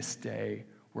deaf in this day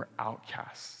were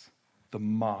outcasts, the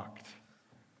mocked.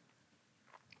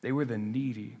 They were the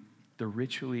needy, the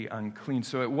ritually unclean.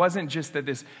 So it wasn't just that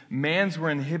this man's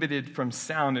were inhibited from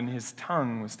sound and his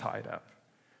tongue was tied up.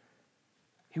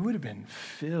 He would have been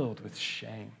filled with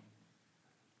shame.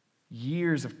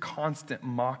 Years of constant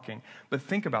mocking. But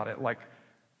think about it,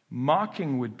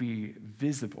 mocking would be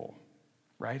visible,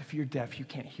 right? If you're deaf, you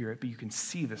can't hear it, but you can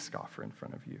see the scoffer in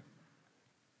front of you.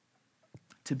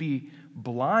 To be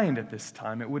blind at this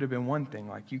time, it would have been one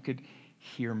thing. You could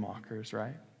hear mockers,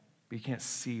 right? But you can't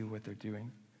see what they're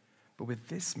doing. But with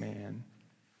this man,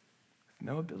 with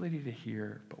no ability to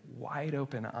hear, but wide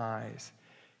open eyes,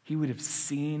 he would have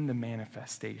seen the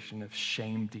manifestation of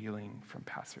shame dealing from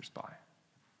passersby.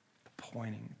 The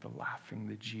pointing, the laughing,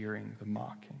 the jeering, the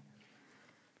mocking.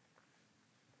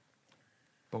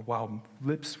 But while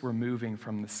lips were moving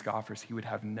from the scoffers, he would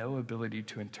have no ability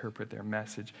to interpret their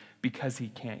message because he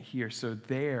can't hear. So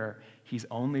there, he's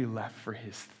only left for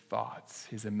his thoughts,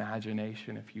 his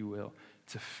imagination, if you will,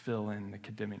 to fill in the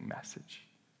condemning message.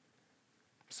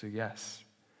 So yes,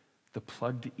 the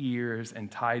plugged ears and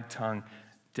tied tongue,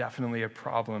 definitely a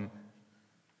problem.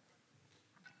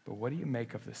 But what do you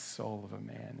make of the soul of a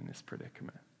man in this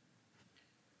predicament?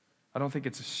 I don't think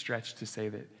it's a stretch to say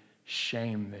that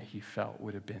shame that he felt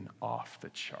would have been off the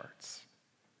charts.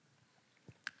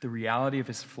 The reality of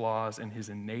his flaws and his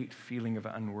innate feeling of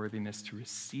unworthiness to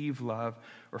receive love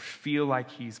or feel like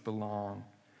he's belong,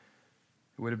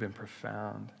 it would have been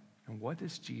profound. And what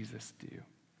does Jesus do?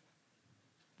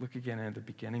 Look again at the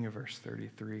beginning of verse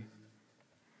 33. He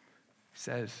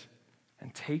says,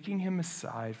 and taking him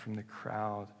aside from the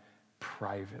crowd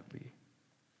privately.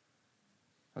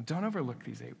 Now don't overlook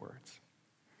these 8 words.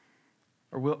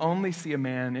 Or we'll only see a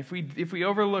man, if we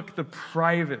overlook the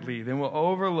privately, then we'll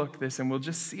overlook this and we'll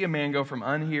just see a man go from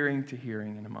unhearing to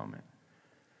hearing in a moment.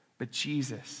 But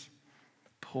Jesus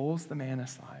pulls the man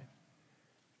aside,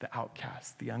 the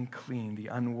outcast, the unclean, the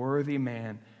unworthy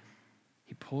man.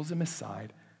 He pulls him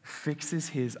aside, fixes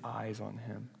his eyes on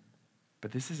him.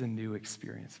 But this is a new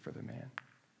experience for the man.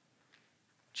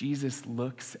 Jesus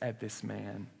looks at this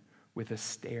man with a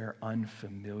stare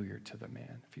unfamiliar to the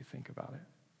man, if you think about it.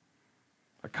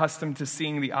 Accustomed to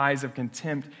seeing the eyes of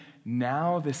contempt,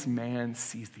 now this man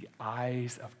sees the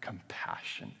eyes of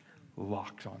compassion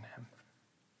locked on him.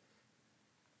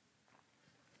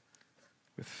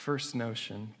 With first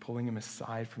notion, pulling him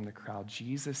aside from the crowd,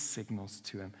 Jesus signals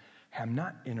to him, hey, I'm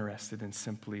not interested in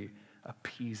simply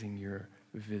appeasing your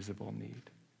visible need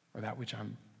or that which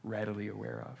I'm readily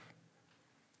aware of.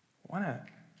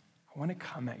 I want to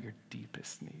come at your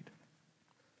deepest need.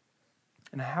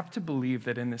 And I have to believe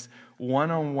that in this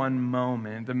one-on-one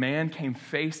moment, the man came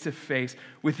face to face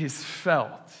with his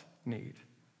felt need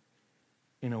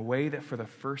in a way that for the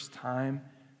first time,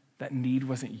 that need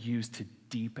wasn't used to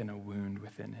deepen a wound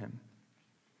within him.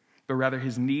 But rather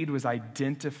his need was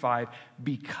identified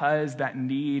because that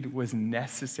need was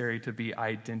necessary to be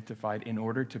identified in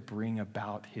order to bring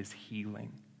about his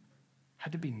healing. It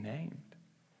had to be named.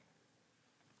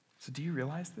 So do you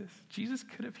realize this? Jesus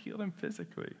could have healed him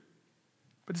physically,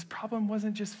 but his problem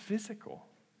wasn't just physical.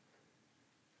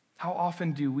 How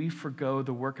often do we forgo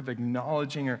the work of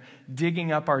acknowledging or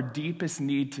digging up our deepest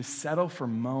need to settle for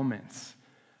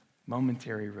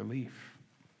momentary relief?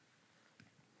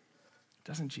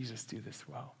 Doesn't Jesus do this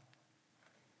well?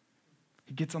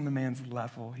 He gets on the man's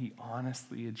level. He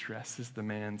honestly addresses the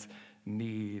man's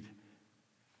need,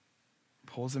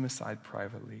 pulls him aside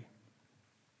privately.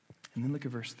 And then look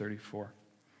at verse 34.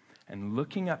 And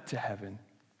looking up to heaven,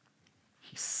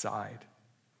 he sighed.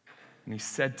 And he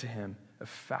said to him,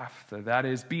 Ephphatha, that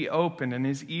is, be opened. And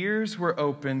his ears were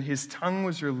opened, his tongue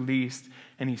was released,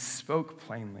 and he spoke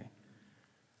plainly.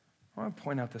 I want to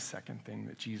point out the second thing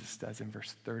that Jesus does in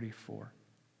verse 34.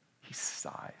 He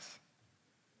sighs.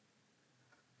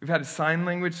 We've had a sign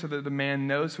language so that the man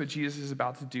knows what Jesus is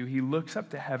about to do. He looks up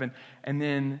to heaven, and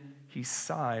then he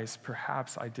sighs,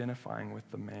 perhaps identifying with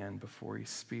the man before he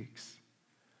speaks.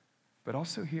 But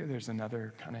also here, there's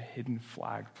another kind of hidden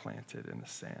flag planted in the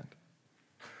sand.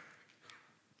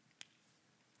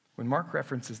 When Mark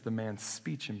references the man's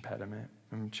speech impediment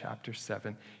in chapter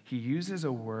 7, he uses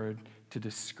a word to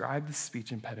describe the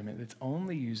speech impediment that's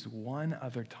only used one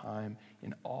other time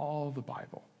in all the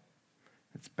Bible.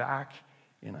 It's back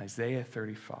in Isaiah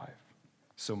 35.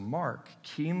 So Mark,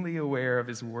 keenly aware of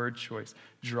his word choice,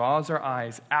 draws our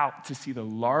eyes out to see the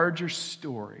larger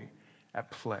story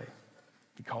at play.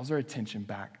 He calls our attention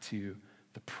back to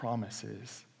the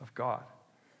promises of God.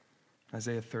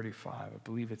 Isaiah 35, I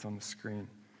believe it's on the screen.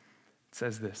 It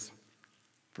says this,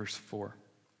 verse 4.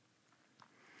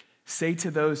 Say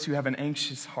to those who have an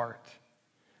anxious heart,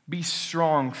 be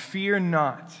strong, fear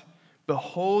not.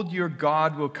 Behold, your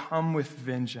God will come with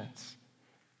vengeance,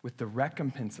 with the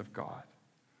recompense of God.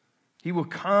 He will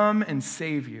come and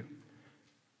save you.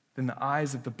 Then the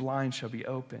eyes of the blind shall be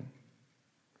opened,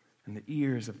 and the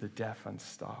ears of the deaf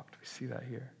unstopped. We see that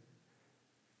here.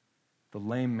 The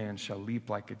lame man shall leap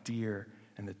like a deer,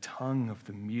 and the tongue of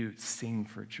the mute sing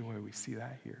for joy. We see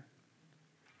that here.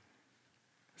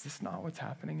 Is this not what's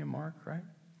happening in Mark, right?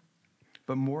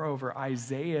 But moreover,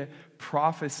 Isaiah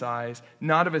prophesies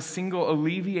not of a single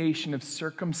alleviation of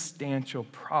circumstantial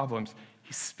problems.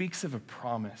 He speaks of a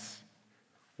promise,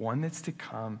 one that's to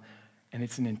come, and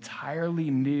it's an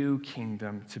entirely new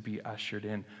kingdom to be ushered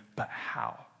in. But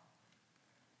how?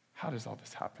 How does all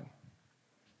this happen?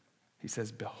 He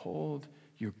says, behold,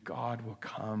 your God will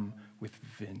come with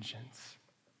vengeance.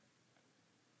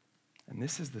 And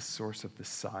this is the source of the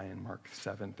sigh in Mark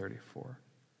 7:34.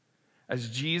 As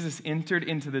Jesus entered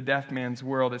into the deaf man's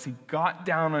world, as he got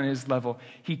down on his level,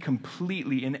 he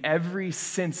completely, in every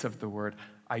sense of the word,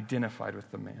 identified with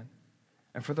the man.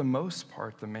 And for the most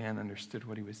part, the man understood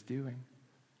what he was doing.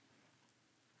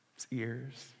 His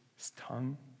ears, his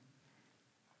tongue,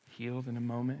 healed in a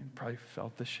moment, probably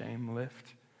felt the shame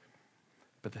lift.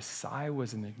 But the sigh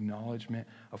was an acknowledgement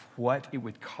of what it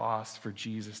would cost for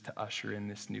Jesus to usher in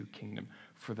this new kingdom,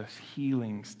 for the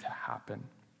healings to happen.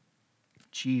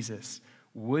 Jesus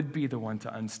would be the one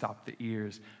to unstop the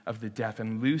ears of the deaf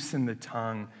and loosen the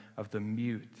tongue of the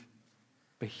mute.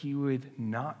 But he would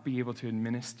not be able to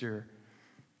administer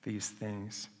these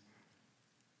things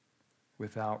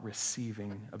without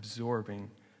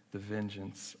absorbing the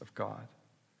vengeance of God.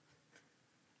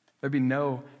 There'd be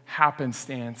no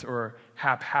happenstance or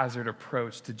haphazard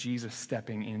approach to Jesus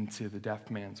stepping into the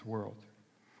deaf man's world.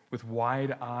 With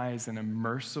wide eyes and a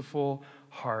merciful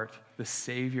heart, the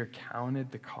Savior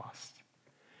counted the cost.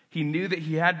 He knew that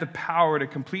he had the power to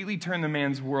completely turn the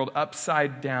man's world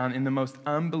upside down in the most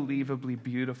unbelievably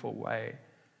beautiful way.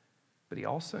 But he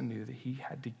also knew that he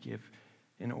had to give,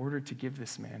 in order to give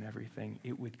this man everything,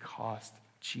 it would cost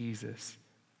Jesus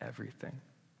everything.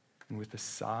 And with a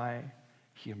sigh,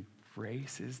 he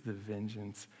embraces the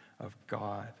vengeance of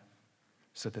God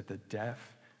so that the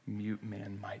deaf, mute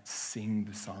man might sing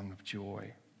the song of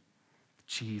joy.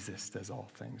 Jesus does all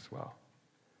things well.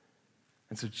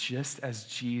 And so just as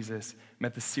Jesus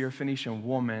met the Syrophoenician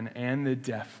woman and the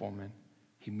deaf woman,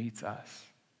 he meets us.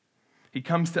 He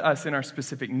comes to us in our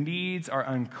specific needs, our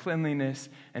uncleanliness,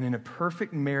 and in a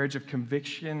perfect marriage of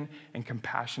conviction and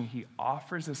compassion, he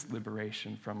offers us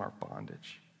liberation from our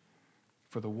bondage.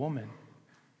 For the woman,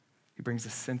 he brings a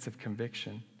sense of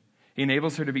conviction. He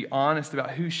enables her to be honest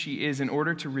about who she is in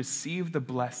order to receive the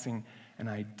blessing and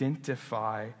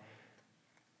identify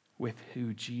with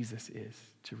who Jesus is,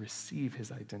 to receive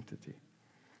his identity.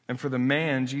 And for the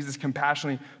man, Jesus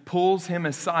compassionately pulls him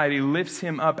aside. He lifts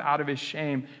him up out of his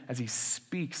shame as he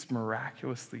speaks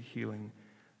miraculously healing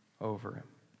over him.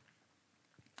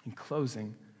 In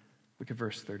closing, look at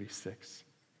verse 36.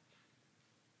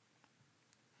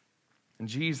 And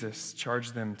Jesus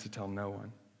charged them to tell no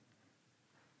one.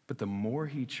 But the more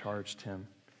he charged him,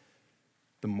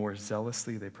 the more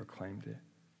zealously they proclaimed it.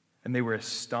 And they were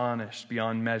astonished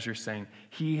beyond measure, saying,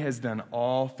 he has done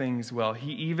all things well.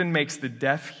 He even makes the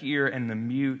deaf hear and the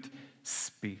mute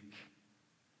speak.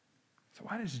 So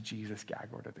why does Jesus gag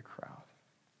order the crowd?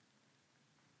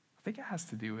 I think it has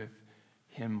to do with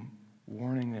him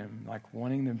warning them, like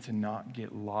wanting them to not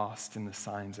get lost in the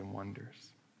signs and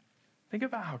wonders. Think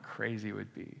about how crazy it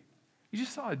would be. You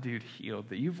just saw a dude healed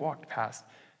that you've walked past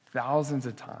thousands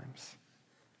of times,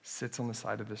 sits on the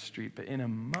side of the street, but in a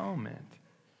moment,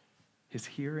 his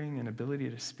hearing and ability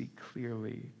to speak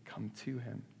clearly come to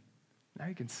him. Now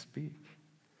he can speak.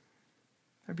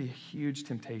 There'd be a huge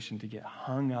temptation to get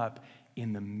hung up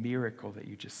in the miracle that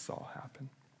you just saw happen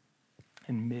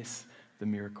and miss the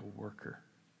miracle worker.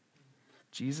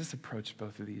 Jesus approached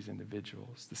both of these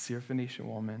individuals, the Syrophoenician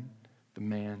woman, the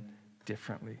man,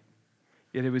 differently.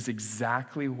 Yet it was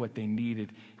exactly what they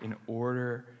needed in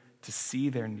order to see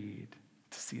their need,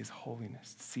 to see his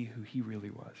holiness, to see who he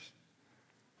really was.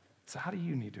 So how do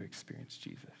you need to experience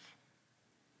Jesus?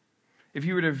 If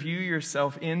you were to view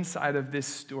yourself inside of this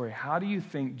story, how do you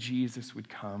think Jesus would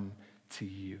come to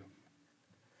you?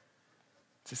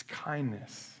 It's his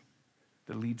kindness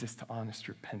that leads us to honest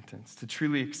repentance, to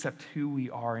truly accept who we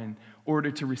are in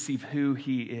order to receive who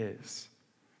he is.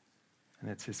 And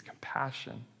it's his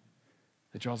compassion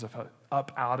that draws us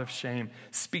up out of shame,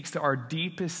 speaks to our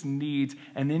deepest needs,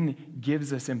 and then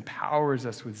empowers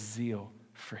us with zeal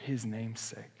for his name's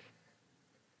sake.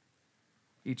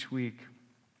 Each week,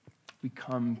 we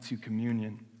come to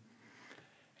communion.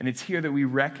 And it's here that we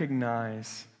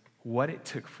recognize what it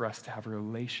took for us to have a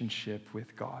relationship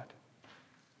with God.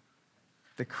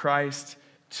 That Christ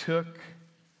took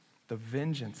the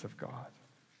vengeance of God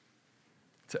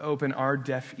to open our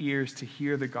deaf ears to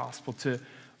hear the gospel, to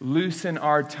loosen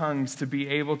our tongues to be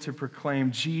able to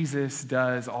proclaim Jesus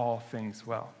does all things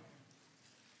well.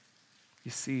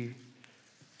 You see,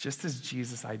 just as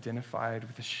Jesus identified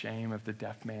with the shame of the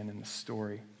deaf man in the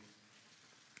story,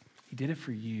 he did it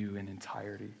for you in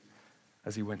entirety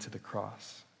as he went to the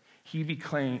cross. He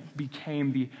became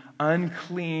the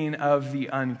unclean of the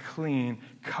unclean,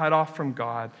 cut off from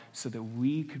God so that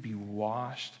we could be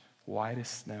washed white as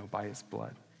snow by his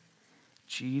blood.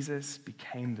 Jesus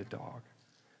became the dog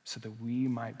so that we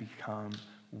might become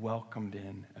welcomed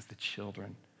in as the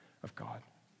children of God.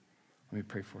 Let me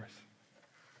pray for us.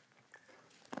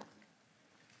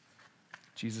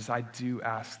 Jesus, I do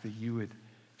ask that you would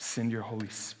send your Holy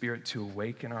Spirit to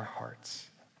awaken our hearts.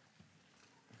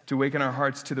 To awaken our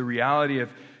hearts to the reality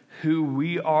of who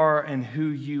we are and who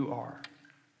you are.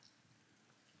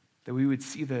 That we would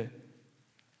see the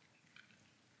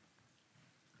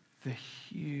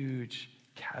huge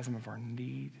chasm of our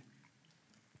need.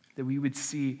 That we would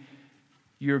see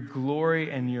your glory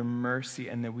and your mercy,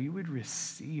 and that we would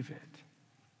receive it.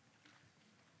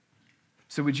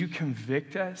 So would you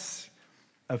convict us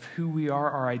of who we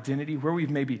are, our identity, where we've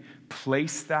maybe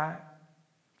placed that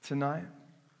tonight?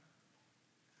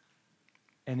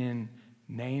 And in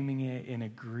naming it, in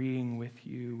agreeing with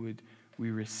you, would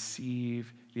we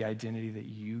receive the identity that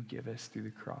you give us through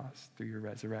the cross, through your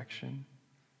resurrection?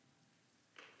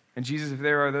 And Jesus, if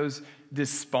there are those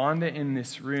despondent in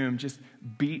this room, just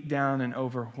beat down and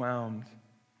overwhelmed,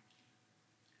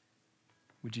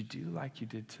 would you do like you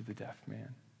did to the deaf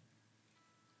man?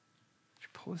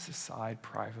 Pull us aside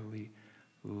privately,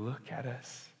 look at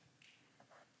us,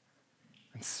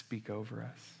 and speak over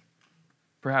us.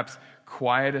 Perhaps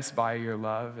quiet us by your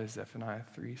love, as Zephaniah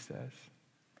 3 says,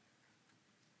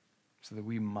 so that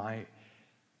we might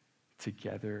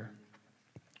together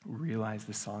realize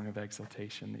the song of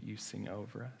exaltation that you sing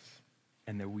over us,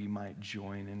 and that we might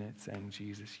join in it, saying,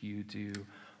 Jesus, you do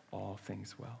all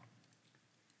things well.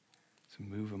 So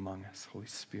move among us, Holy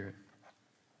Spirit.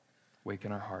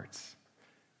 Waken our hearts.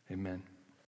 Amen.